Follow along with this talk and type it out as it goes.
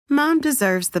Mom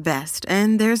deserves the best,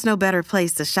 and there's no better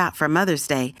place to shop for Mother's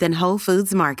Day than Whole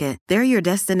Foods Market. They're your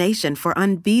destination for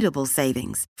unbeatable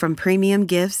savings, from premium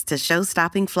gifts to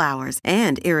show-stopping flowers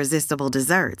and irresistible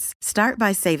desserts. Start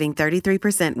by saving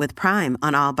 33% with Prime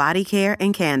on all body care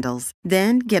and candles.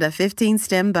 Then get a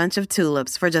 15-stem bunch of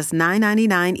tulips for just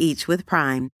 $9.99 each with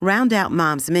Prime. Round out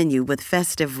Mom's menu with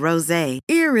festive rosé,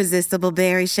 irresistible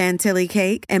berry chantilly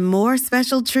cake, and more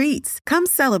special treats. Come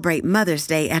celebrate Mother's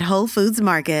Day at Whole Foods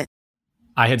Market.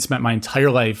 I had spent my entire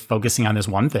life focusing on this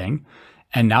one thing,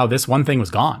 and now this one thing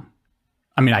was gone.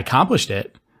 I mean, I accomplished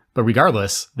it, but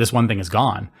regardless, this one thing is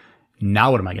gone.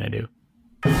 Now what am I going to do?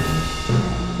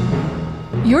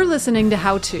 You're listening to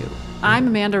How To. I'm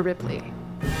Amanda Ripley.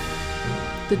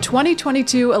 The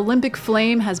 2022 Olympic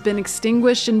flame has been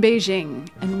extinguished in Beijing,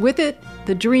 and with it,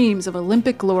 the dreams of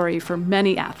Olympic glory for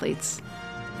many athletes.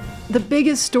 The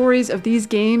biggest stories of these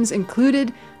games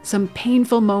included some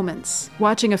painful moments,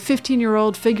 watching a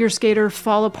 15-year-old figure skater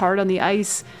fall apart on the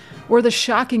ice, or the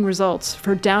shocking results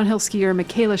for downhill skier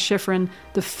Mikaela Shiffrin,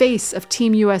 the face of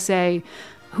Team USA,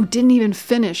 who didn't even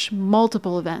finish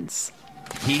multiple events.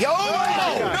 You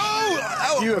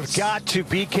have got to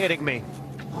be kidding me.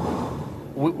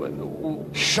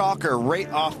 Shocker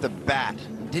right off the bat.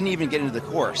 Didn't even get into the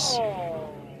course.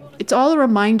 It's all a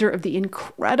reminder of the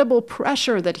incredible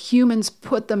pressure that humans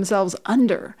put themselves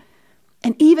under.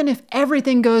 And even if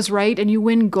everything goes right and you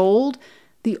win gold,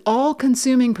 the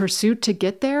all-consuming pursuit to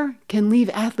get there can leave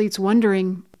athletes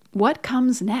wondering, what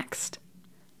comes next?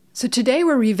 So today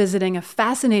we're revisiting a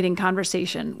fascinating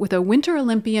conversation with a Winter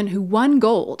Olympian who won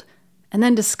gold and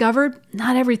then discovered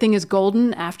not everything is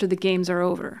golden after the games are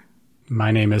over.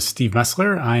 My name is Steve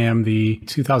Messler. I am the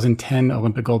 2010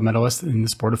 Olympic gold medalist in the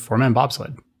sport of four-man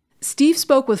bobsled. Steve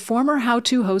spoke with former How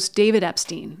To host David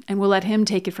Epstein, and we'll let him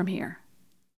take it from here.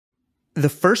 The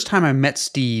first time I met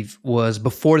Steve was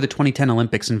before the 2010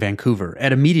 Olympics in Vancouver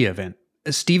at a media event.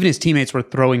 Steve and his teammates were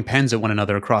throwing pens at one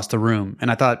another across the room, and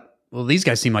I thought, well, these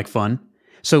guys seem like fun.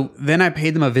 So then I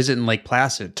paid them a visit in Lake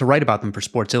Placid to write about them for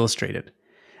Sports Illustrated.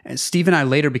 And Steve and I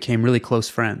later became really close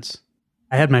friends.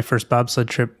 I had my first bobsled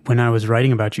trip when I was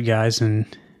writing about you guys, and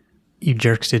you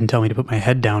jerks didn't tell me to put my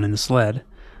head down in the sled.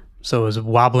 So it was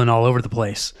wobbling all over the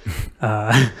place.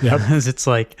 Yep. It's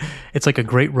like a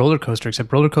great roller coaster,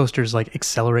 except roller coasters like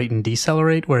accelerate and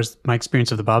decelerate, whereas my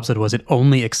experience of the bobsled was it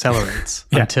only accelerates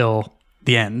until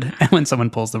the end when someone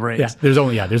pulls the brakes.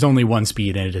 Yeah, there's only one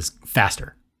speed, and it is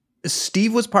faster.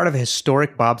 Steve was part of a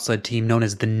historic bobsled team known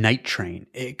as the Night Train.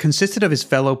 It consisted of his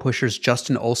fellow pushers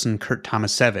Justin Olson, Kurt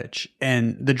Tomasevich,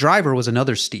 and the driver was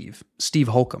another Steve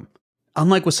Holcomb.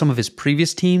 Unlike with some of his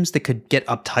previous teams that could get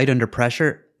uptight under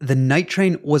pressure, the Night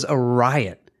Train was a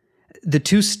riot. The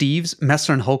two Steves,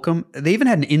 Messler and Holcomb, they even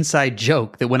had an inside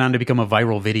joke that went on to become a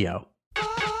viral video.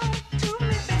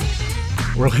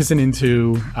 We're listening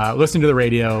to the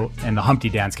radio, and the Humpty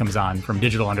Dance comes on from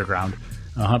Digital Underground.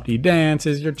 Humpty Dance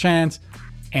is your chance.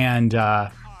 And I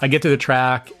get to the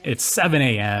track. It's 7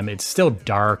 a.m. It's still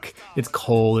dark. It's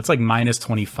cold. It's like minus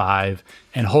 25.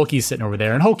 And Holkey's sitting over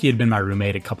there. And Holkey had been my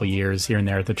roommate a couple years here and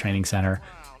there at the training center.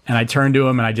 And I turn to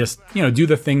him and I just, do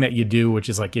the thing that you do, which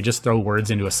is like you just throw words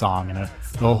into a song. And the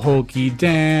Holkey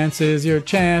Dance is your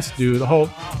chance. Do the whole.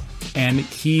 And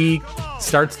he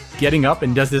starts getting up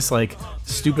and does this like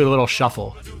stupid little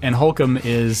shuffle. And Holcomb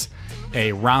is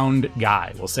a round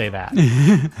guy, we'll say that.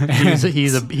 he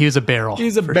was a barrel.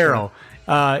 He's a barrel.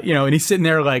 Sure. And he's sitting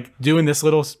there like doing this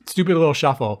little stupid little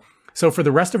shuffle. So for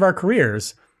the rest of our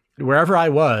careers, wherever I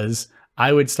was,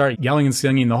 I would start yelling and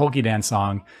singing the Holkey Dance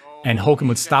song, and Holcomb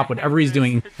would stop whatever he's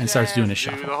doing and starts doing his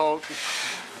shuffle.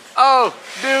 Oh,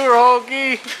 do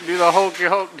Holkey, do the Holkey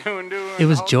Hulk doing. It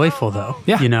was joyful though.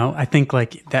 Yeah. I think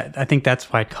like that. I think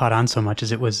that's why it caught on so much.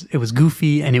 Is it was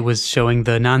goofy, and it was showing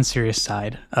the non-serious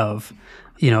side of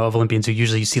Olympians who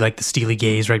usually you see like the steely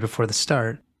gaze right before the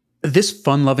start. This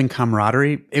fun-loving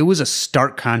camaraderie, it was a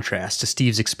stark contrast to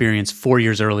Steve's experience 4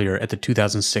 years earlier at the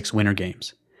 2006 Winter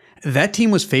Games. That team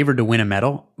was favored to win a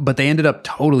medal, but they ended up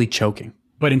totally choking.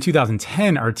 But in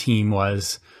 2010, our team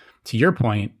was, to your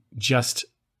point, just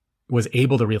was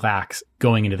able to relax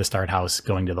going into the start house,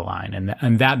 going to the line.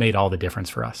 And that made all the difference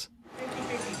for us.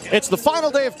 It's the final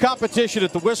day of competition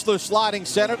at the Whistler Sliding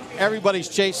Center. Everybody's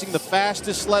chasing the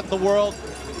fastest sled in the world,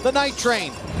 the Night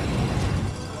Train.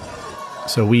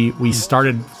 So we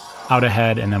started out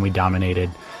ahead, and then we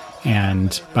dominated.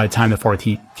 And by the time the fourth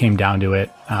heat came down to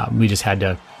it, we had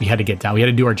to get down. We had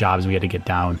to do our jobs. We had to get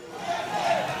down.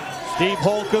 Steve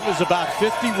Holcomb is about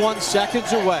 51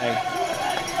 seconds away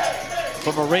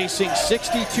from erasing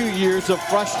 62 years of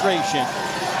frustration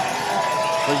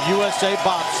for USA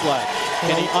bobsled.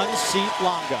 Can he unseat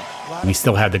Longa? We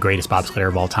still had the greatest bobsledder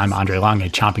of all time, Andre Longa,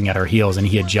 chomping at our heels, and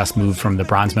he had just moved from the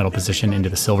bronze medal position into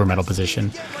the silver medal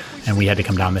position, and we had to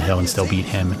come down the hill and still beat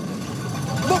him.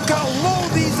 Look how low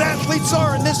these athletes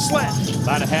are in this sled.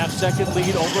 About a half-second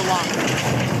lead over Longa.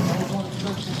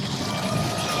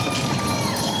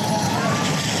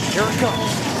 Here it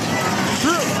comes.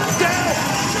 Through, down.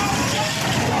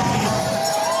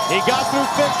 He got through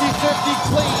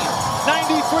 50-50 clean.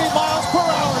 93 miles per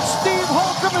hour. Steve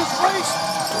Holcomb is raced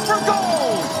for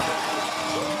gold.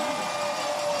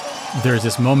 There's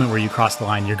this moment where you cross the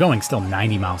line. You're going still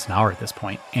 90 miles an hour at this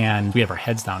point, and we have our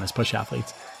heads down as push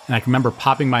athletes. And I can remember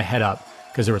popping my head up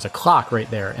because there was a clock right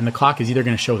there, and the clock is either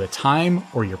going to show the time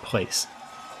or your place.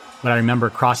 But I remember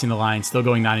crossing the line, still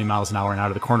going 90 miles an hour, and out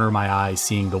of the corner of my eye,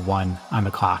 seeing the 1 on the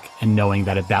clock and knowing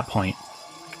that at that point,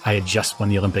 I had just won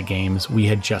the Olympic Games. We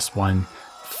had just won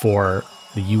for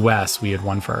the U.S. We had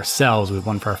won for ourselves. We had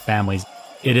won for our families.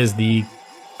 It is the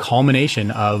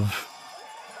culmination of,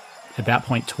 at that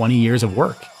point, 20 years of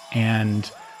work. And,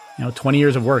 20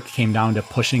 years of work came down to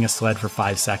pushing a sled for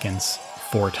 5 seconds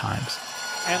 4 times.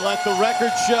 And let the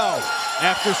record show,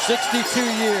 after 62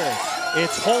 years,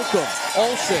 it's Holcomb,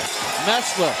 Olsen,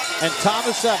 Messler, and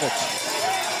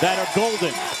Tomasevich that are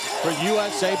golden for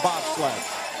USA bobsled.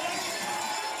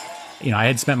 I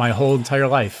had spent my whole entire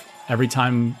life, every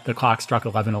time the clock struck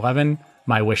 11:11,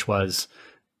 my wish was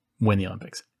win the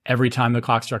Olympics. Every time the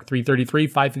clock struck 3:33,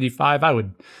 5:55, I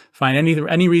would find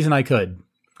any reason I could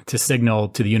to signal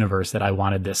to the universe that I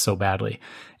wanted this so badly.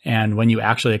 And when you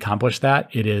actually accomplish that,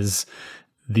 it is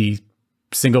the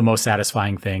single most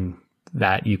satisfying thing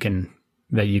that you can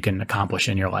accomplish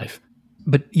in your life.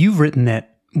 But you've written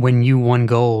that when you won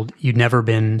gold, you'd never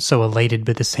been so elated,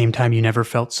 but at the same time, you never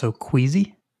felt so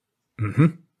queasy. Mm-hmm.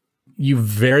 You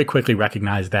very quickly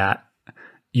recognize that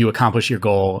you accomplish your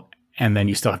goal and then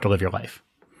you still have to live your life.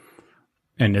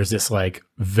 And there's this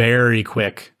very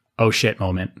quick, oh shit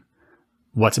moment.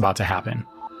 What's about to happen?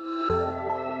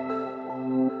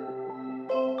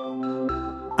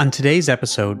 On today's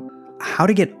episode, how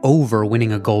to get over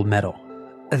winning a gold medal.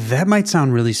 That might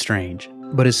sound really strange,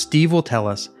 but as Steve will tell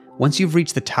us, once you've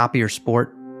reached the top of your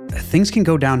sport, things can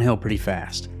go downhill pretty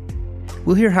fast.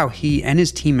 We'll hear how he and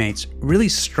his teammates really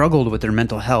struggled with their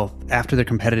mental health after their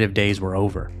competitive days were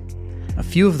over. A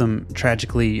few of them,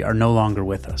 tragically, are no longer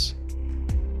with us.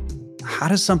 How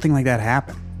does something like that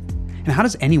happen? And how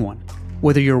does anyone,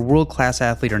 whether you're a world-class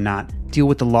athlete or not, deal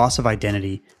with the loss of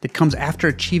identity that comes after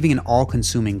achieving an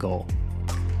all-consuming goal?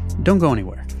 Don't go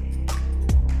anywhere.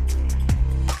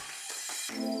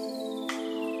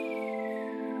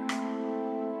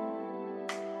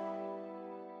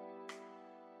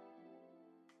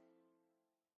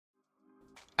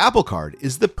 Apple Card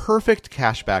is the perfect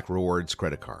cashback rewards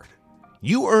credit card.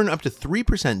 You earn up to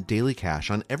 3% daily cash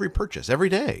on every purchase every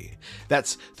day.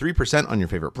 That's 3% on your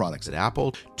favorite products at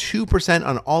Apple, 2%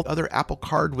 on all other Apple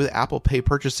Card with Apple Pay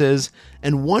purchases,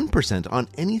 and 1% on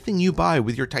anything you buy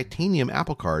with your titanium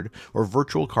Apple Card or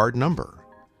virtual card number.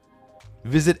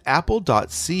 Visit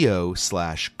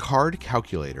apple.co/card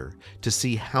calculator to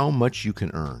see how much you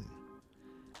can earn.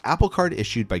 Apple Card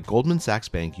issued by Goldman Sachs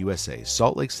Bank USA,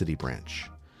 Salt Lake City branch.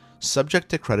 Subject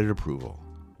to credit approval.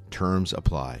 Terms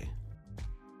apply.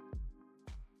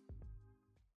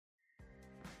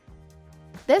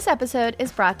 This episode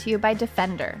is brought to you by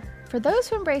Defender. For those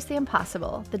who embrace the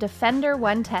impossible, the Defender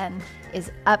 110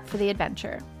 is up for the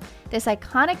adventure. This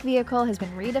iconic vehicle has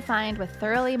been redefined with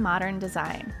thoroughly modern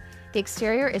design. The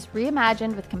exterior is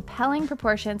reimagined with compelling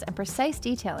proportions and precise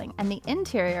detailing, and the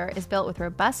interior is built with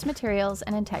robust materials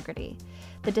and integrity.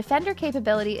 The Defender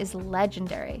capability is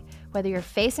legendary, whether you're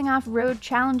facing off-road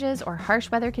challenges or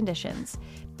harsh weather conditions.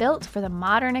 Built for the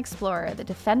modern explorer, the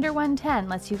Defender 110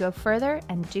 lets you go further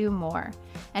and do more.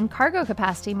 And cargo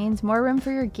capacity means more room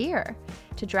for your gear.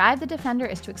 To drive the Defender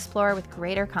is to explore with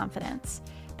greater confidence.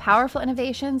 Powerful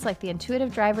innovations like the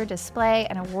intuitive driver display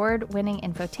and award-winning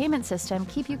infotainment system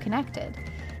keep you connected.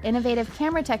 Innovative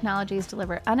camera technologies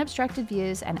deliver unobstructed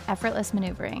views and effortless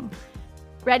maneuvering.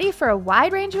 Ready for a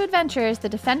wide range of adventures, the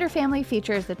Defender family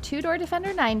features the two-door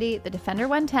Defender 90, the Defender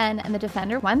 110, and the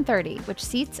Defender 130, which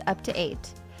seats up to 8.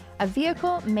 A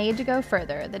vehicle made to go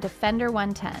further, the Defender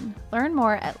 110. Learn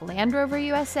more at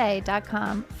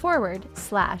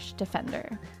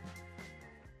LandRoverUSA.com/Defender.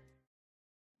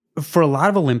 For a lot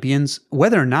of Olympians,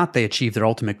 whether or not they achieve their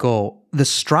ultimate goal, the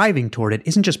striving toward it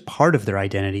isn't just part of their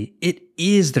identity, it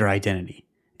is their identity.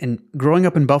 And growing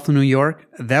up in Buffalo, New York,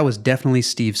 that was definitely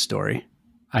Steve's story.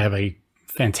 I have a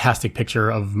fantastic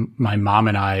picture of my mom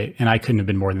and I couldn't have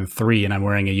been more than 3, and I'm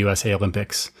wearing a USA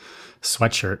Olympics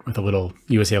sweatshirt with a little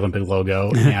USA Olympic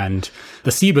logo. And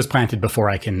the seed was planted before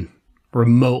I can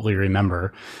remotely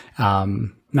remember.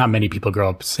 Not many people grow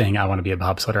up saying, I want to be a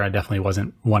bobsledder. I definitely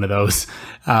wasn't one of those.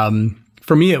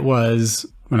 For me, it was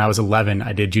when I was 11,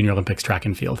 I did Junior Olympics track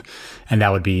and field. And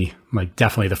that would be like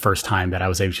definitely the first time that I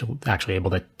was actually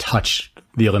able to touch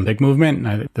the Olympic movement.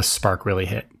 And the spark really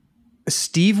hit.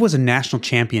 Steve was a national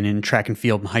champion in track and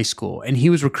field in high school, and he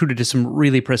was recruited to some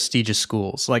really prestigious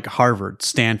schools like Harvard,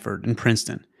 Stanford, and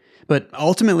Princeton. But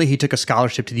ultimately, he took a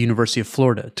scholarship to the University of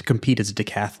Florida to compete as a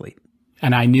decathlete.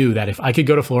 And I knew that if I could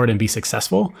go to Florida and be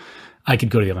successful, I could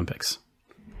go to the Olympics.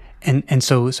 And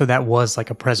so that was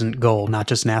like a present goal, not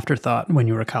just an afterthought when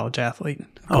you were a college athlete.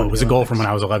 Oh, it was a goal from when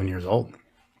I was 11 years old.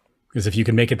 Because if you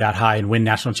can make it that high and win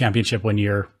national championship when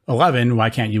you're 11, why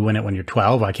can't you win it when you're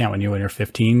 12? Why can't you when you're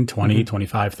 15, 20,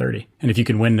 25, 30? And if you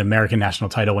can win an American national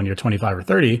title when you're 25 or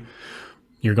 30,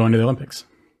 you're going to the Olympics.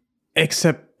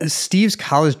 Except Steve's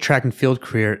college track and field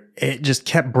career, it just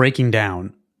kept breaking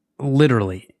down.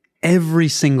 Literally, every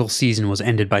single season was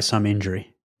ended by some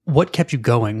injury. What kept you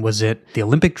going? Was it the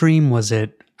Olympic dream? Was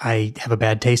it, I have a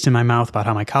bad taste in my mouth about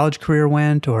how my college career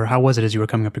went? Or how was it as you were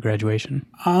coming up to graduation?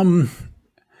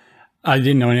 I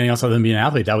didn't know anything else other than being an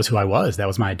athlete. That was who I was. That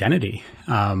was my identity.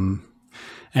 And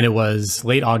it was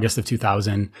late August of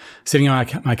 2000, sitting on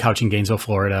my couch in Gainesville,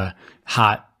 Florida,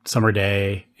 hot summer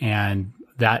day. And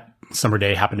that summer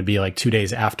day happened to be like 2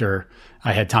 days after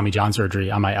I had Tommy John surgery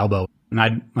on my elbow. And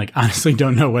I honestly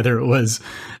don't know whether it was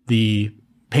the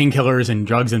painkillers and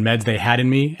drugs and meds they had in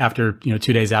me after, 2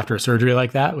 days after a surgery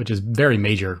like that, which is very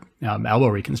major elbow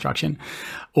reconstruction,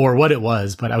 or what it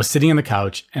was. But I was sitting on the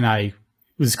couch and it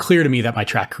was clear to me that my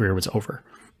track career was over.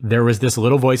 There was this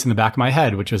little voice in the back of my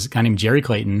head, which was a guy named Jerry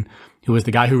Clayton, who was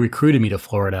the guy who recruited me to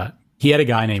Florida. He had a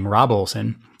guy named Rob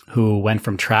Olson who went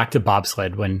from track to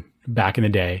bobsled back in the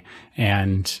day.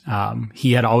 And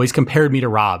he had always compared me to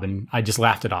Rob, and I just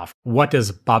laughed it off. What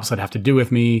does bobsled have to do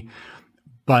with me?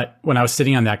 But when I was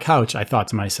sitting on that couch, I thought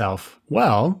to myself,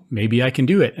 well, maybe I can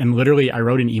do it. And literally, I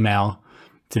wrote an email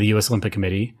to the U.S. Olympic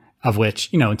Committee, of which,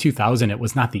 in 2000, it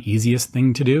was not the easiest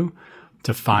thing to do.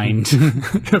 To find,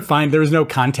 there was no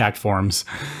contact forms.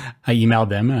 I emailed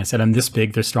them and I said, I'm this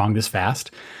big, this strong, this fast.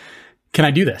 Can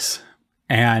I do this?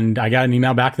 And I got an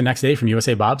email back the next day from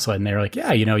USA Bobsled, and they were like,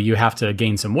 yeah, you have to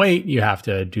gain some weight, you have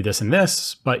to do this and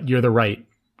this, but you're the right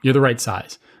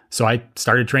size. So I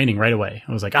started training right away.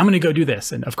 I was like, I'm going to go do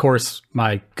this. And of course,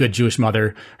 my good Jewish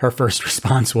mother, her first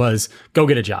response was, go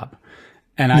get a job.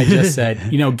 And I just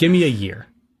said, give me a year.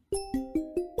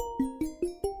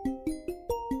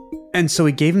 And so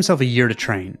he gave himself a year to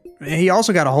train. He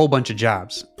also got a whole bunch of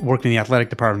jobs, worked in the athletic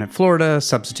department at Florida,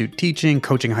 substitute teaching,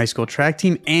 coaching a high school track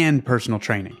team, and personal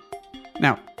training.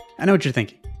 Now, I know what you're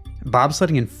thinking.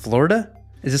 Bobsledding in Florida?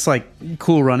 Is this like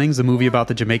Cool Runnings, the movie about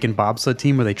the Jamaican bobsled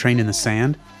team where they trained in the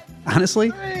sand? Honestly,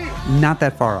 not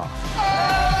that far off.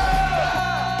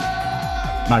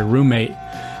 My roommate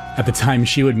at the time,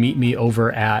 she would meet me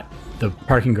over at the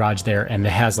parking garage there, and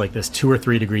it has like this 2 or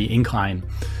 3 degree incline.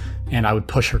 And I would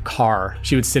push her car.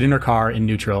 She would sit in her car in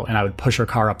neutral, and I would push her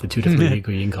car up the 2 to 3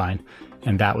 degree incline.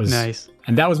 And that was nice.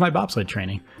 And that was my bobsled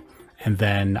training. And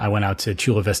then I went out to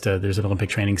Chula Vista. There's an Olympic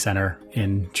training center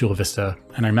in Chula Vista.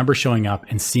 And I remember showing up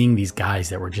and seeing these guys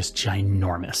that were just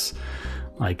ginormous,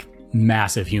 like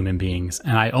massive human beings.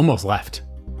 And I almost left.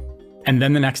 And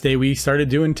then the next day we started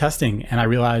doing testing, and I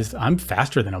realized I'm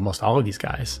faster than almost all of these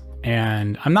guys.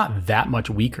 And I'm not that much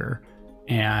weaker.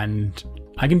 And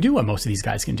I can do what most of these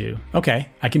guys can do. Okay,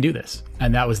 I can do this.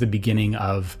 And that was the beginning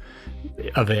of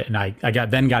it. And I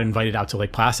got invited out to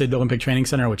Lake Placid Olympic Training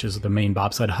Center, which is the main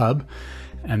bobsled hub.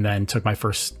 And then took my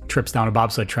first trips down a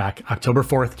bobsled track, October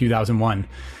 4th, 2001.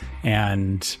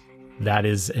 And that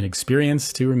is an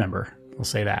experience to remember. We'll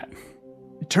say that.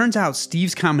 It turns out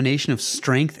Steve's combination of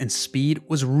strength and speed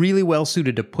was really well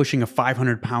suited to pushing a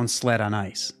 500-pound sled on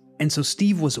ice. And so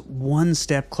Steve was one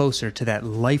step closer to that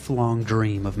lifelong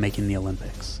dream of making the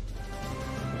Olympics.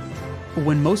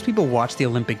 When most people watch the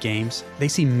Olympic Games, they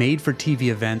see made-for-TV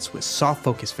events with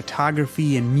soft-focus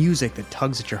photography and music that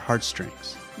tugs at your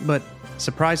heartstrings. But,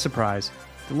 surprise, surprise,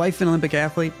 the life of an Olympic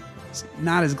athlete is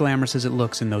not as glamorous as it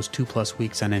looks in those 2+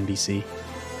 weeks on NBC.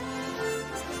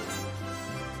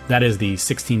 That is the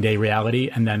 16-day reality,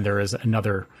 and then there is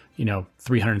another,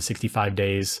 365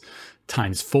 days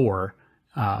times 4,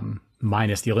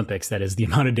 minus the Olympics. That is the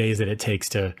amount of days that it takes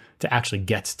to actually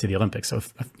get to the Olympics. So,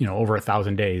 over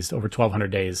 1,000 days, over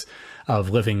 1,200 days of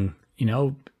living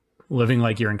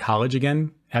like you're in college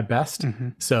again at best. Mm-hmm.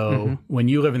 So when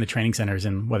you live in the training centers,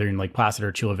 and whether you're in Lake Placid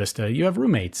or Chula Vista, you have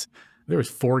roommates. There was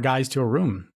 4 guys to a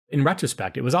room. In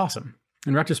retrospect, it was awesome.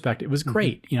 In retrospect, it was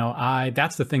great.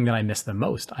 That's the thing that I miss the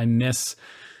most. I miss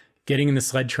getting in the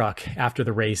sled truck after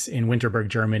the race in Winterberg,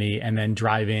 Germany, and then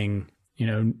driving,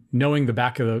 knowing knowing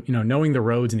the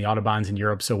roads and the Autobahns in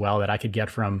Europe so well that I could get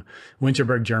from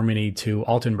Winterberg, Germany to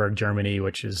Altenburg, Germany,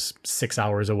 which is 6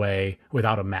 hours away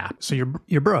without a map. So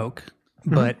you're broke,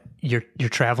 but you're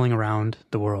traveling around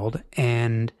the world.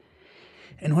 And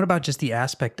what about just the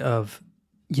aspect of,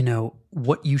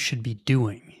 what you should be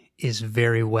doing is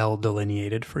very well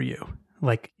delineated for you.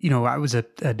 Like, I was a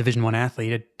Division I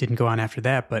athlete. I didn't go on after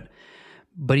that, but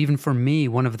even for me,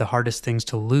 one of the hardest things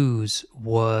to lose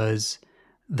was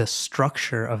the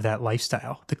structure of that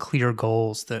lifestyle, the clear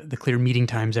goals, the clear meeting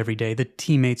times every day, the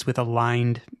teammates with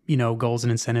aligned, goals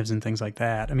and incentives and things like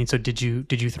that. I mean, so did you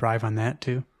thrive on that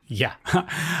too? Yeah,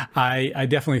 I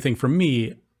definitely think for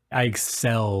me, I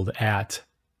excelled at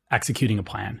executing a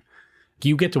plan.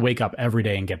 You get to wake up every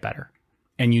day and get better,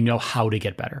 and you know how to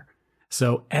get better.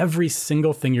 So every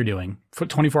single thing you're doing for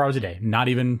 24 hours a day, not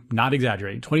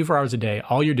exaggerating, 24 hours a day,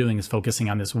 all you're doing is focusing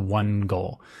on this one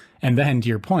goal. And then to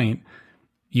your point,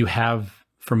 you have,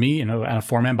 for me, on a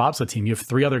 4-man bobsled team, you have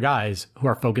 3 other guys who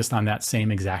are focused on that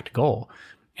same exact goal.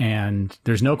 And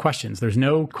there's no questions. There's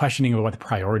no questioning of what the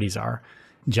priorities are.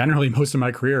 Generally, most of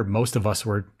my career, most of us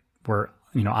were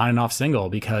on and off single,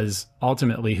 because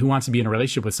ultimately, who wants to be in a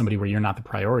relationship with somebody where you're not the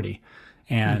priority?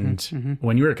 And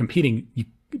when you were competing,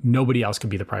 nobody else could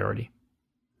be the priority.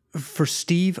 For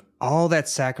Steve, all that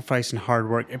sacrifice and hard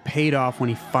work, it paid off when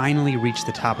he finally reached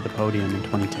the top of the podium in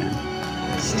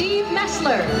 2010. Steve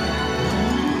Messler.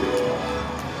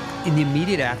 In the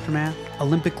immediate aftermath,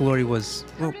 Olympic glory was,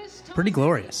 pretty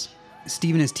glorious.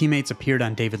 Steve and his teammates appeared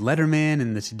on David Letterman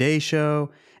and The Today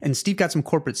Show, and Steve got some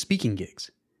corporate speaking gigs.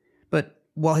 But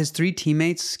while his 3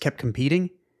 teammates kept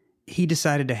competing, he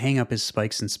decided to hang up his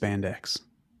spikes and spandex.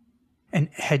 And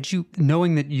had you,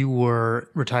 knowing that you were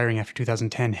retiring after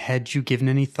 2010, had you given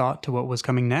any thought to what was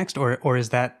coming next? Or is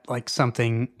that like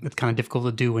something that's kind of difficult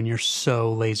to do when you're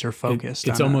so laser focused?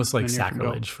 It's almost like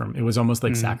sacrilege it was almost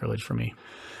like sacrilege for me.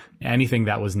 Anything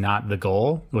that was not the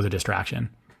goal was a distraction.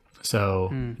 So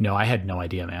no, I had no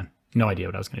idea, man. No idea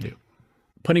what I was going to do.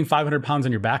 Putting 500 pounds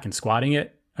on your back and squatting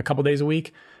it a couple days a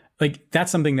week, like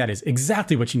that's something that is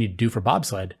exactly what you need to do for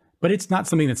bobsled, but it's not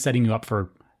something that's setting you up for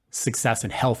success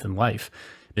and health in life.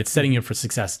 It's setting you up for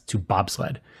success to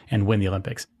bobsled and win the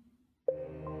Olympics.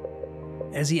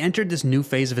 As he entered this new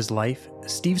phase of his life,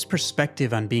 Steve's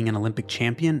perspective on being an Olympic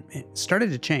champion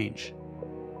started to change.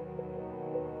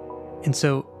 And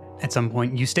so at some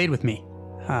point you stayed with me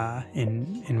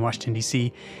in Washington,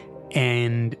 D.C.,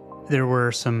 and there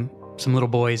were some little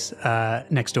boys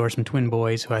next door, some twin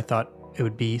boys who I thought it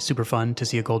would be super fun to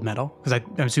see a gold medal, because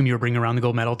I assume you were bringing around the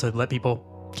gold medal to let people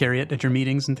carry it at your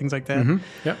meetings and things like that.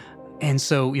 Yep. And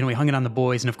so, we hung it on the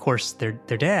boys, and of course their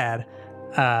dad,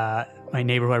 my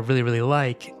neighbor who I really, really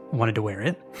like, wanted to wear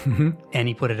it, and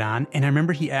he put it on. And I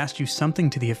remember he asked you something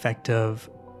to the effect of,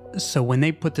 so when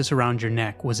they put this around your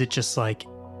neck, was it just like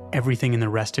everything in the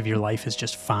rest of your life is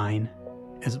just fine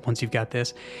once you've got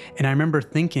this? And I remember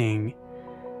thinking,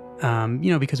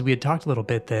 because we had talked a little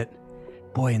bit that,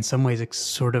 boy, in some ways it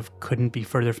sort of couldn't be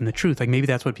further from the truth. Like maybe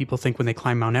that's what people think when they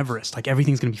climb Mount Everest. Like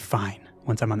everything's going to be fine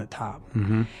once I'm on the top.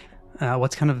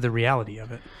 What's kind of the reality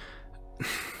of it?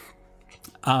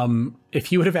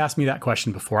 If you would have asked me that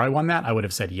question before I won that, I would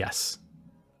have said yes.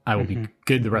 I will be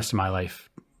good the rest of my life.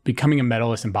 Becoming a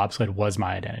medalist in bobsled was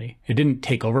my identity. It didn't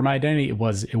take over my identity. It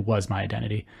was my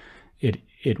identity.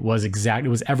 It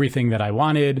was everything that I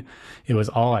wanted. It was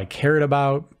all I cared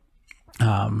about.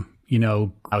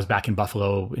 I was back in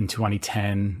Buffalo in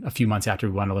 2010, a few months after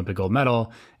we won an Olympic gold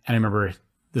medal. And I remember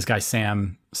this guy,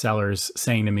 Sam Sellers,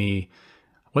 saying to me,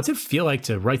 "What's it feel like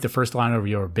to write the first line over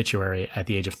your obituary at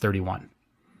the age of 31?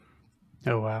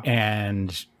 Oh, wow.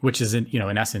 And which is, in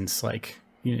essence, like,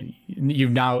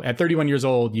 you've now, at 31 years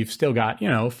old, you've still got,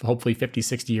 hopefully 50,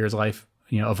 60 years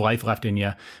of life left in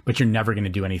you, but you're never going to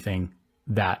do anything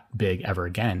that big ever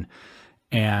again.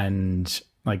 And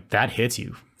like that hits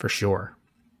you for sure.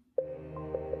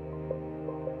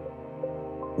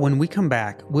 When we come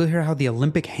back, we'll hear how the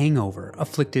Olympic hangover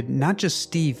afflicted not just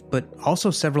Steve, but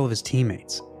also several of his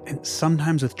teammates, and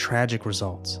sometimes with tragic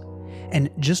results. And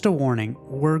just a warning,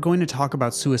 we're going to talk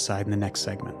about suicide in the next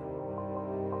segment.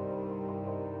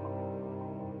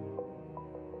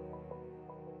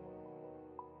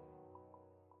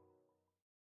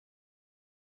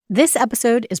 This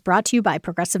episode is brought to you by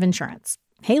Progressive Insurance.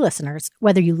 Hey, listeners,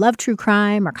 whether you love true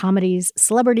crime or comedies,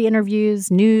 celebrity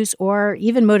interviews, news, or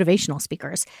even motivational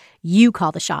speakers, you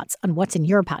call the shots on what's in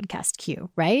your podcast queue,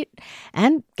 right?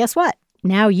 And guess what?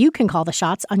 Now you can call the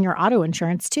shots on your auto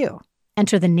insurance, too.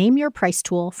 Enter the Name Your Price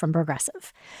tool from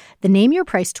Progressive. The Name Your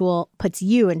Price tool puts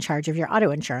you in charge of your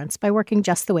auto insurance by working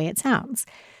just the way it sounds.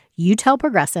 You tell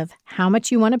Progressive how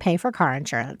much you want to pay for car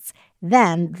insurance.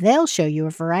 Then they'll show you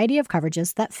a variety of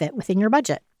coverages that fit within your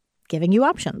budget, giving you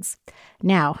options.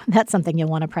 Now, that's something you'll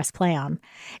want to press play on.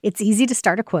 It's easy to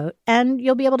start a quote, and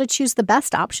you'll be able to choose the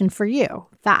best option for you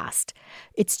fast.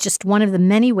 It's just one of the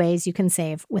many ways you can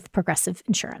save with Progressive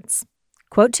Insurance.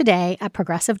 Quote today at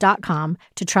Progressive.com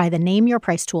to try the Name Your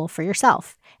Price tool for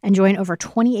yourself and join over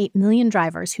 28 million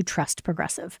drivers who trust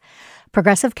Progressive.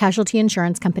 Progressive Casualty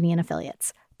Insurance Company and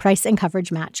Affiliates. Price and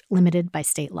coverage match limited by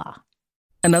state law.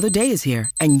 Another day is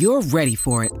here, and you're ready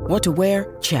for it. What to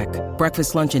wear? Check.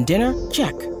 Breakfast, lunch, and dinner?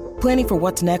 Check. Planning for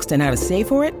what's next and how to save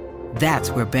for it? That's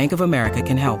where Bank of America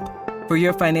can help. For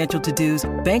your financial to-dos,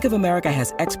 Bank of America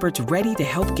has experts ready to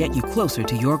help get you closer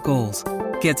to your goals.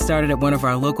 Get started at one of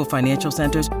our local financial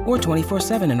centers or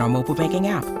 24/7 in our mobile banking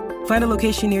app. Find a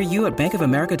location near you at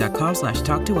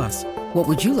bankofamerica.com/talktous. What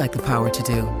would you like the power to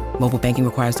do? Mobile banking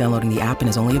requires downloading the app and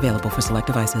is only available for select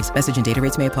devices. Message and data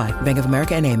rates may apply. Bank of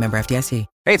America NA, member FDIC.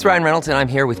 Hey, it's Ryan Reynolds, and I'm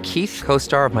here with Keith,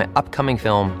 co-star of my upcoming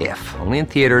film, If, only in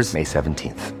theaters May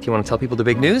 17th. Do you want to tell people the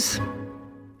big news?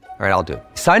 All right, I'll do it.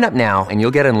 Sign up now and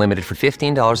you'll get unlimited for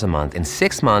 $15 a month and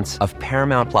 6 months of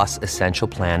Paramount Plus Essential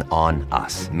Plan on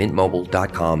us.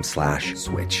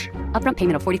 MintMobile.com/switch. Upfront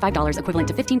payment of $45 equivalent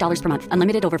to $15 per month.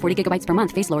 Unlimited over 40 gigabytes per month.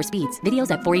 Face lower speeds.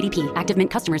 Videos at 480p. Active Mint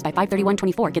customers by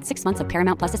 531.24 get 6 months of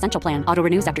Paramount Plus Essential Plan. Auto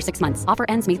renews after 6 months. Offer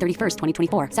ends May 31st,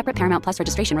 2024. Separate Paramount Plus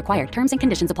registration required. Terms and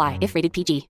conditions apply if rated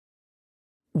PG.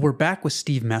 We're back with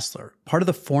Steve Messler, part of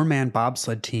the four-man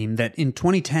bobsled team that in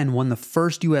 2010 won the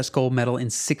first U.S. gold medal in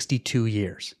 62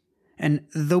 years. And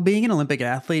though being an Olympic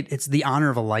athlete, it's the honor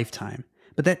of a lifetime,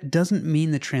 but that doesn't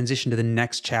mean the transition to the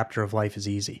next chapter of life is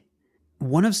easy.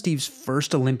 One of Steve's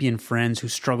first Olympian friends who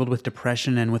struggled with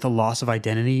depression and with a loss of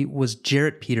identity was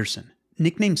Jarrett Peterson,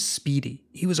 nicknamed Speedy.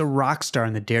 He was a rock star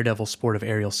in the daredevil sport of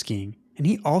aerial skiing, and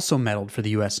he also medaled for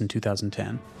the U.S. in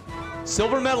 2010.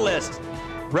 Silver medalist,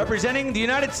 representing the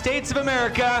United States of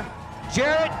America,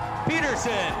 Jarrett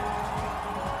Peterson.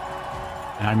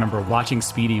 And I remember watching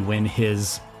Speedy win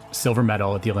his silver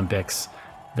medal at the Olympics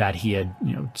that he had,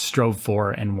 strove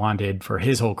for and wanted for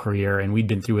his whole career, and we'd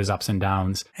been through his ups and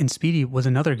downs. And Speedy was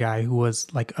another guy who was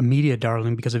like a media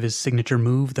darling because of his signature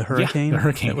move, the Hurricane. Yeah, the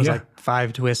Hurricane. It was like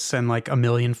 5 twists and like a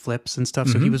million flips and stuff.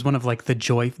 So he was one of like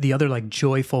the other like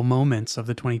joyful moments of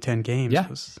the 2010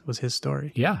 games. Was his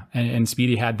story. Yeah, and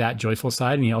Speedy had that joyful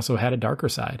side, and he also had a darker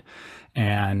side.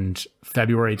 And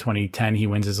February 2010, he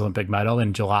wins his Olympic medal.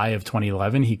 In July of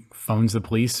 2011, he phones the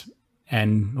police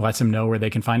and lets them know where they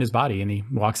can find his body. And he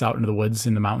walks out into the woods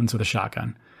in the mountains with a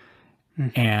shotgun.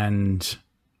 And,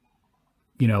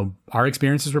 our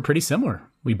experiences were pretty similar.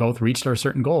 We both reached our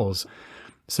certain goals.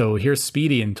 So here's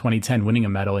Speedy in 2010 winning a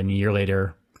medal, and a year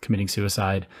later committing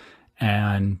suicide.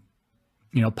 And,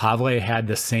 Pavle had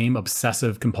the same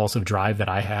obsessive compulsive drive that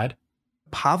I had.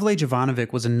 Pavle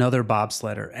Jovanovic was another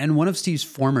bobsledder and one of Steve's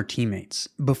former teammates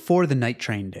before the night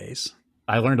train days.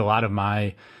 I learned a lot of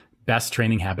my best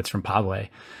training habits from Pavle.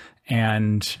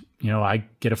 And, I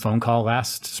get a phone call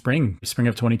last spring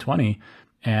of 2020,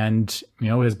 and,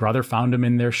 his brother found him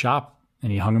in their shop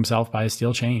and he hung himself by a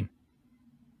steel chain.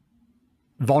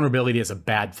 Vulnerability is a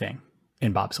bad thing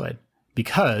in bobsled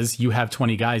because you have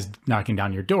 20 guys knocking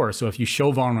down your door. So if you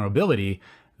show vulnerability,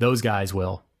 those guys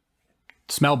will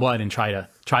smell blood and try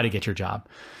to get your job.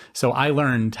 So I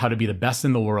learned how to be the best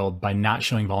in the world by not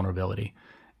showing vulnerability.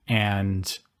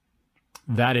 And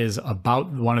that is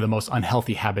about one of the most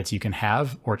unhealthy habits you can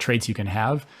have, or traits you can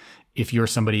have, if you're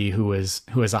somebody who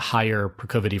has a higher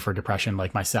proclivity for depression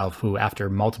like myself, who after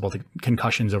multiple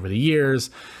concussions over the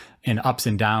years and ups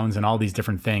and downs and all these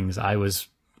different things, I was,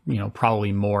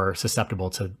 probably more susceptible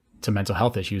to mental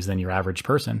health issues than your average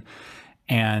person.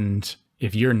 And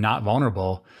if you're not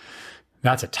vulnerable,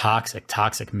 that's a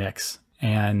toxic mix.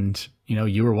 And,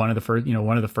 you were one of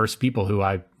the first people who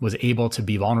I was able to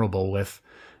be vulnerable with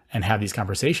and have these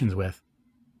conversations with.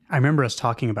 I remember us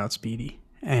talking about Speedy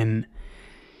and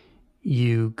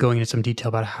you going into some detail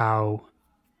about how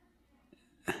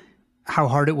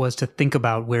hard it was to think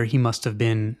about where he must have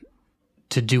been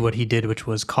to do what he did, which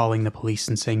was calling the police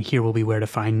and saying, here will be where to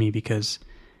find me, because,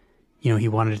 he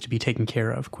wanted it to be taken care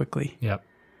of quickly. Yep.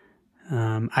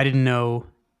 I didn't know,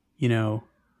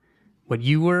 what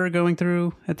you were going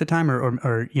through at the time,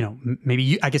 or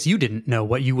maybe I guess you didn't know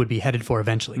what you would be headed for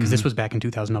eventually, because this was back in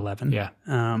 2011. Yeah.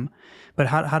 But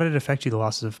how did it affect you, the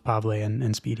losses of Pavle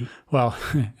and Speedy? Well,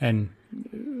 and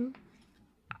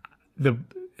the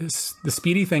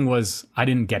Speedy thing was, I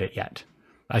didn't get it yet.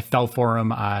 I fell for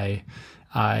him. I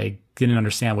I didn't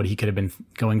understand what he could have been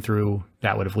going through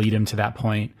that would have led him to that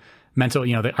point. Mental,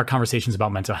 our conversations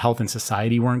about mental health in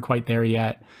society weren't quite there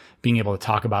yet. Being able to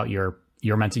talk about your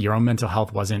own mental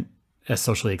health wasn't as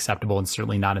socially acceptable, and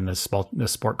certainly not in the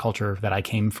sport culture that I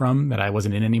came from, that I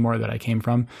wasn't in anymore, that I came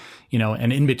from.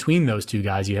 And in between those two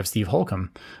guys, you have Steve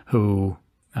Holcomb, who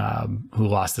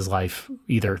lost his life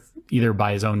either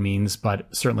by his own means, but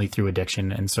certainly through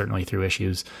addiction and certainly through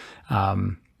issues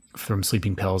from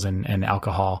sleeping pills and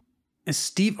alcohol. And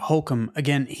Steve Holcomb,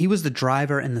 again, he was the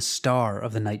driver and the star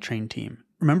of the Night Train team.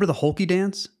 Remember the Holkie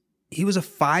dance? He was a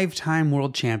 5-time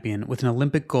world champion with an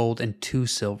Olympic gold and 2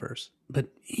 silvers. But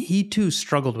he too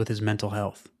struggled with his mental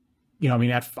health.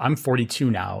 I'm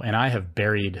 42 now, and I have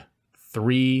buried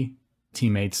 3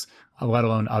 teammates, let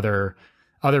alone other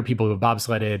people who have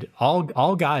bobsledded,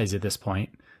 all guys at this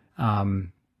point. That'll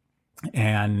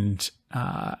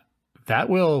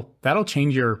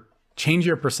change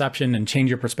your perception and change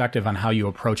your perspective on how you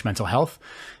approach mental health,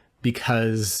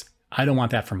 because I don't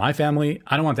want that for my family.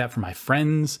 I don't want that for my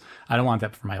friends. I don't want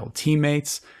that for my old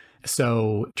teammates.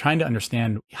 So trying to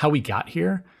understand how we got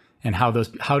here and how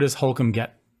does Holcomb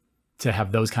get to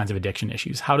have those kinds of addiction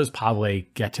issues? How does Pavle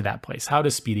get to that place? How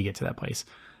does Speedy get to that place?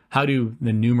 How do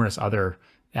the numerous other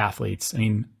athletes?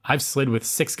 I've slid with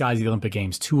 6 guys at the Olympic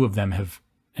Games. 2 of them have,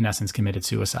 in essence, committed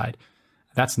suicide.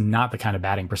 That's not the kind of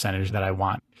batting percentage that I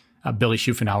want. Billy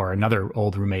Schufenauer, another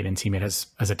old roommate and teammate,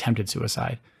 has attempted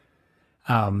suicide.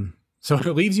 So it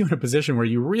leaves you in a position where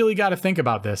you really got to think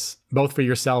about this, both for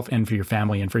yourself and for your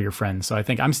family and for your friends. So I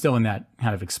think I'm still in that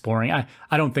kind of exploring. I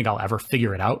don't think I'll ever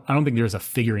figure it out. I don't think there's a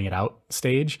figuring it out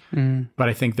stage, but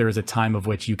I think there is a time of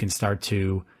which you can start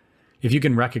to, if you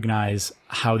can recognize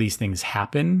how these things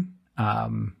happen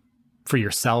for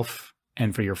yourself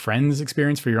and for your friends'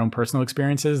 experience, for your own personal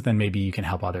experiences, then maybe you can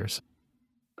help others.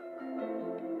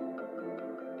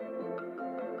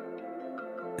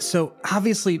 So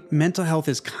obviously, mental health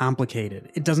is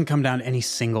complicated. It doesn't come down to any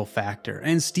single factor.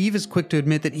 And Steve is quick to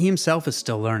admit that he himself is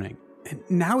still learning. And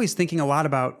now he's thinking a lot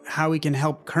about how he can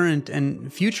help current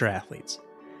and future athletes.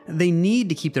 They need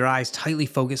to keep their eyes tightly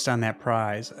focused on that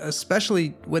prize,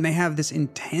 especially when they have this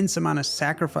intense amount of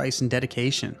sacrifice and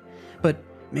dedication. But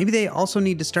maybe they also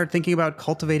need to start thinking about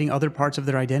cultivating other parts of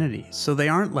their identity, so they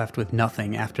aren't left with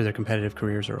nothing after their competitive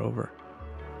careers are over.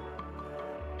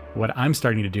 What I'm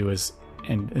starting to do is,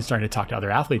 and starting to talk to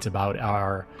other athletes about,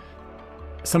 are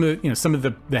some of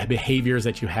the behaviors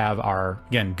that you have are,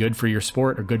 again, good for your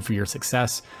sport or good for your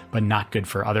success, but not good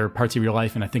for other parts of your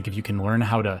life. And I think if you can learn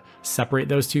how to separate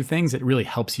those two things, it really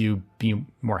helps you be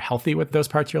more healthy with those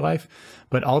parts of your life.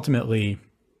 But ultimately,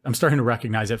 I'm starting to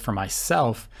recognize it for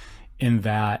myself in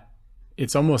that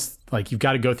it's almost like you've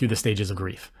got to go through the stages of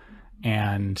grief.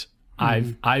 And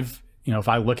I've if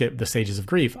I look at the stages of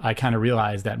grief, I kind of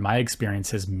realize that my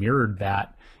experience has mirrored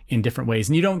that in different ways.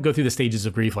 And you don't go through the stages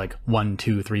of grief like 1,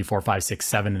 2, 3, 4, 5, 6,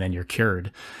 7, and then you're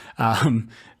cured.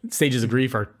 Stages of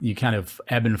grief are, you kind of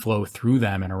ebb and flow through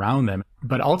them and around them.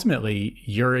 But ultimately,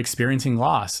 you're experiencing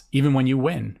loss even when you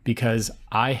win, because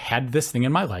I had this thing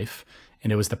in my life,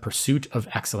 and it was the pursuit of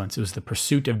excellence. It was the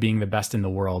pursuit of being the best in the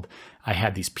world. I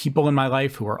had these people in my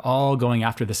life who were all going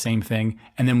after the same thing,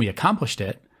 and then we accomplished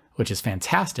it, which is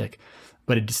fantastic,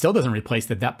 but it still doesn't replace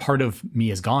that part of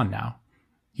me is gone now.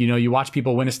 You watch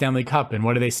people win a Stanley Cup, and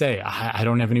what do they say? I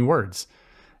don't have any words.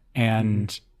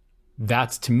 And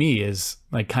that's, to me, is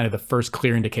like kind of the first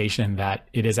clear indication that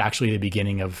it is actually the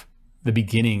beginning of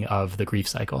the grief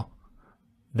cycle.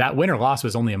 That win or loss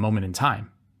was only a moment in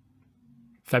time.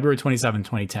 February 27,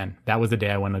 2010, that was the day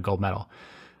I won the gold medal.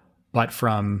 But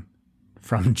from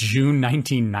June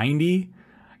 1990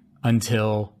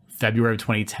 until February of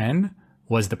 2010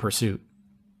 was the pursuit.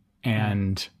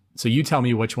 And so you tell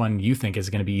me which one you think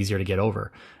is going to be easier to get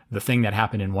over. The thing that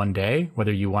happened in one day,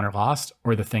 whether you won or lost,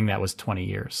 or the thing that was 20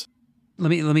 years.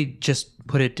 Let me just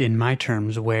put it in my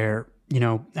terms where,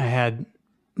 I had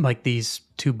like these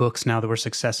 2 books now that were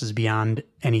successes beyond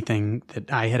anything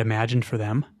that I had imagined for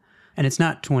them. And it's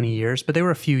not 20 years, but they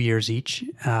were a few years each.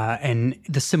 And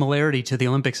the similarity to the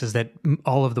Olympics is that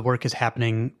all of the work is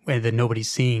happening and that nobody's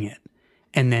seeing it.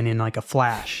 And then in like a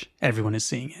flash, everyone is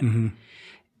seeing it. Mm-hmm.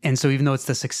 And so even though it's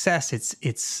the success,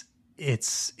 it's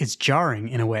jarring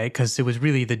in a way, because it was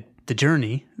really the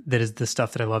journey that is the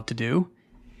stuff that I love to do.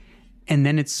 And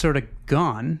then it's sort of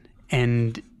gone,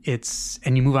 and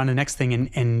you move on to the next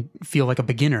thing and feel like a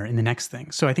beginner in the next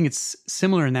thing. So I think it's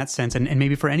similar in that sense. And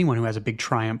maybe for anyone who has a big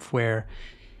triumph, where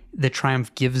the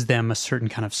triumph gives them a certain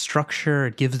kind of structure,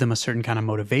 it gives them a certain kind of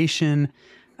motivation,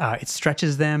 it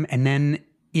stretches them. And then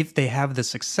if they have the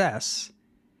success,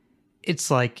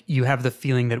 it's like you have the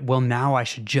feeling that, well, now I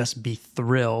should just be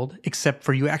thrilled, except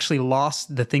for you actually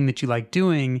lost the thing that you like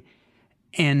doing,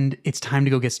 and it's time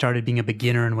to go get started being a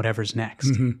beginner in whatever's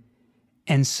next. Mm-hmm.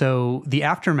 And so the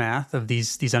aftermath of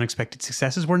these unexpected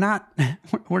successes were not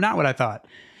what I thought.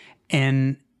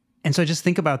 And so I just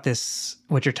think about this,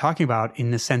 what you're talking about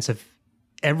in the sense of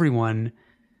everyone,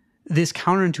 this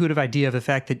counterintuitive idea of the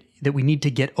fact that we need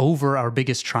to get over our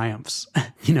biggest triumphs,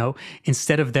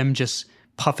 instead of them just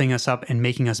puffing us up and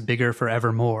making us bigger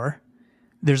forevermore.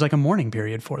 There's like a mourning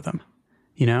period for them,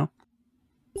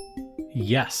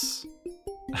 Yes.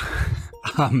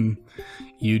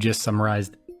 You just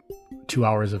summarized 2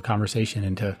 hours of conversation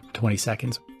into 20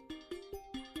 seconds.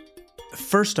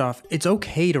 First off, it's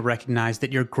okay to recognize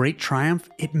that your great triumph,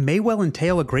 it may well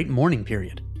entail a great mourning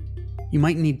period. You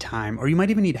might need time, or you might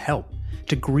even need help,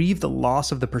 to grieve the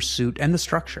loss of the pursuit and the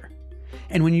structure.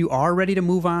 And when you are ready to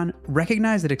move on,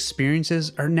 recognize that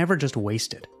experiences are never just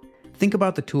wasted. Think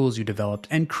about the tools you developed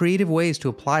and creative ways to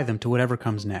apply them to whatever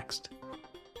comes next.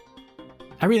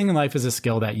 Everything in life is a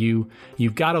skill that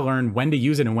you've got to learn when to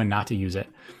use it and when not to use it.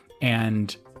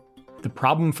 And the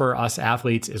problem for us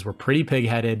athletes is we're pretty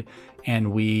pig-headed,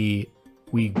 and we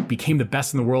became the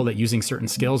best in the world at using certain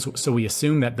skills. So we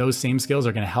assume that those same skills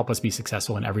are going to help us be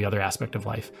successful in every other aspect of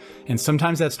life. And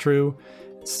sometimes that's true,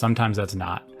 sometimes that's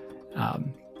not.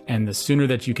 And the sooner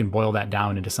that you can boil that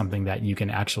down into something that you can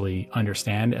actually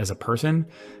understand as a person,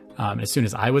 as soon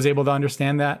as I was able to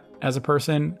understand that as a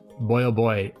person, boy, oh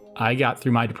boy, I got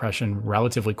through my depression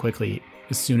relatively quickly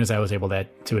as soon as I was able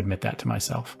to admit that to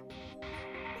myself.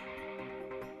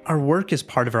 Our work is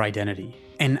part of our identity,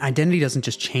 and identity doesn't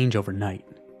just change overnight.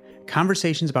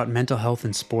 Conversations about mental health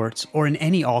in sports or in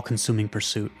any all-consuming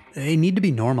pursuit, they need to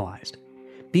be normalized.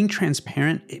 Being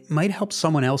transparent, it might help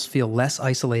someone else feel less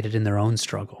isolated in their own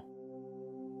struggle.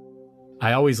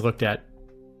 I always looked at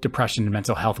depression and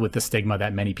mental health with the stigma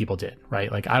that many people did,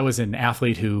 right? Like, I was an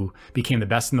athlete who became the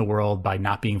best in the world by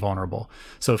not being vulnerable.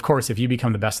 So of course, if you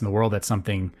become the best in the world at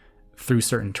something through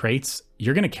certain traits,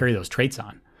 you're going to carry those traits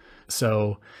on.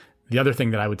 So the other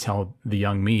thing that I would tell the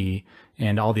young me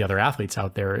and all the other athletes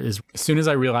out there is, as soon as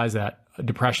I realized that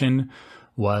depression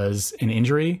was an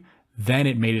injury, then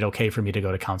it made it okay for me to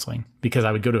go to counseling, because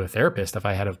I would go to a therapist if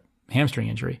I had a hamstring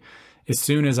injury. As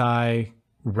soon as I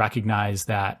recognized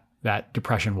that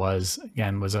depression was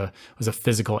a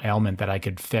physical ailment that I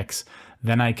could fix,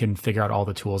 then I can figure out all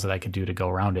the tools that I could do to go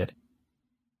around it.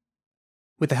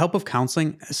 With the help of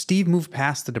counseling, Steve moved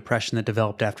past the depression that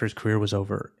developed after his career was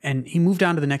over, and he moved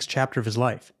on to the next chapter of his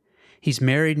life. He's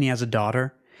married and he has a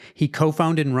daughter. He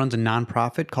co-founded and runs a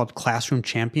nonprofit called Classroom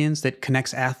Champions that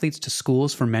connects athletes to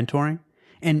schools for mentoring.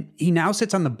 And he now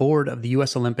sits on the board of the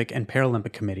U.S. Olympic and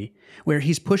Paralympic Committee, where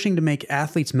he's pushing to make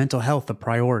athletes' mental health a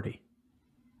priority.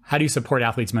 How do you support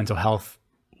athletes' mental health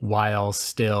while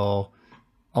still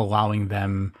allowing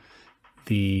them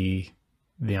the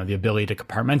ability to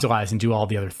compartmentalize and do all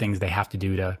the other things they have to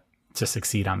do to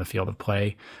succeed on the field of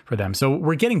play for them? So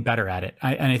we're getting better at it.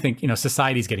 And I think,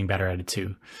 society's getting better at it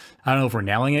too. I don't know if we're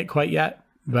nailing it quite yet,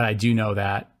 but I do know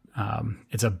that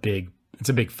it's a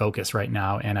big focus right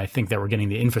now. And I think that we're getting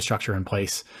the infrastructure in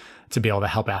place to be able to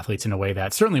help athletes in a way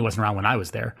that certainly wasn't around when I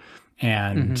was there.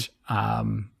 And,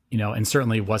 and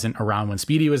certainly wasn't around when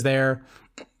Speedy was there,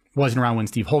 wasn't around when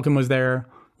Steve Holcomb was there,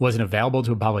 wasn't available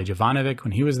to Pavle Jovanovic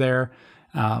when he was there.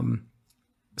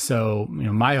 So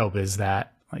my hope is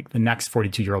that, like, the next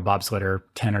 42-year-old bobsledder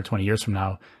 10 or 20 years from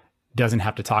now doesn't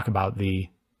have to talk about the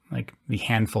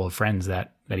handful of friends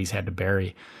that he's had to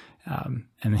bury. And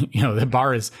the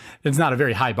bar it's not a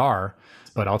very high bar,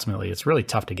 but ultimately it's really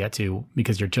tough to get to,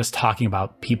 because you're just talking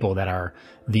about people that are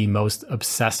the most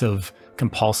obsessive,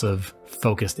 compulsive,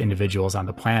 focused individuals on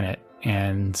the planet.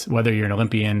 And whether you're an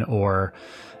Olympian or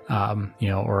an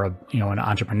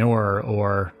entrepreneur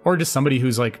or just somebody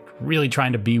who's like really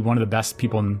trying to be one of the best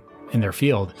people in their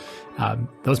field,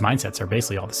 those mindsets are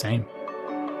basically all the same.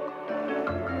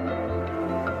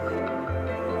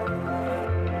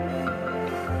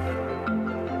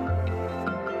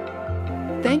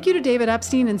 Thank you to David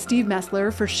Epstein and Steve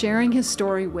Messler for sharing his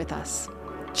story with us.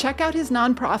 Check out his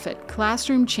nonprofit,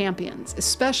 Classroom Champions,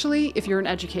 especially if you're an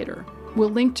educator. We'll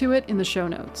link to it in the show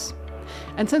notes.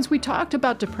 And since we talked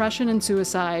about depression and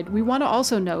suicide, we want to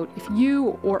also note, if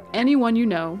you or anyone you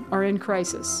know are in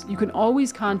crisis, you can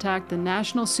always contact the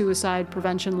National Suicide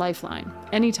Prevention Lifeline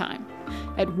anytime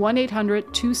at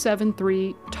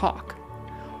 1-800-273-TALK.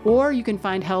 Or you can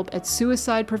find help at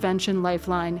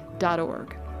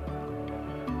suicidepreventionlifeline.org.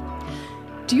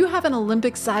 Do you have an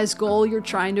Olympic-sized goal you're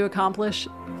trying to accomplish?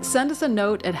 Send us a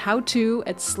note at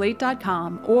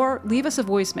howto@slate.com or leave us a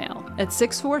voicemail at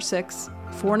 646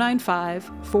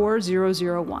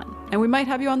 888-495-4001, and we might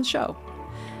have you on the show.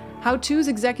 How To's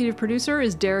executive producer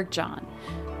is Derek John.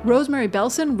 Rosemary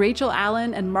Belson, Rachel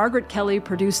Allen, and Margaret Kelly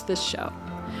produced this show.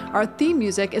 Our theme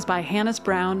music is by Hannes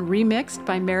Brown, remixed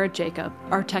by Merritt Jacob,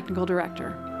 our technical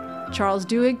director. Charles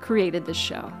Duhigg created this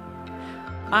show.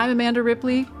 I'm Amanda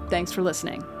Ripley. Thanks for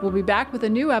listening. We'll be back with a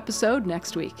new episode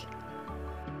next week.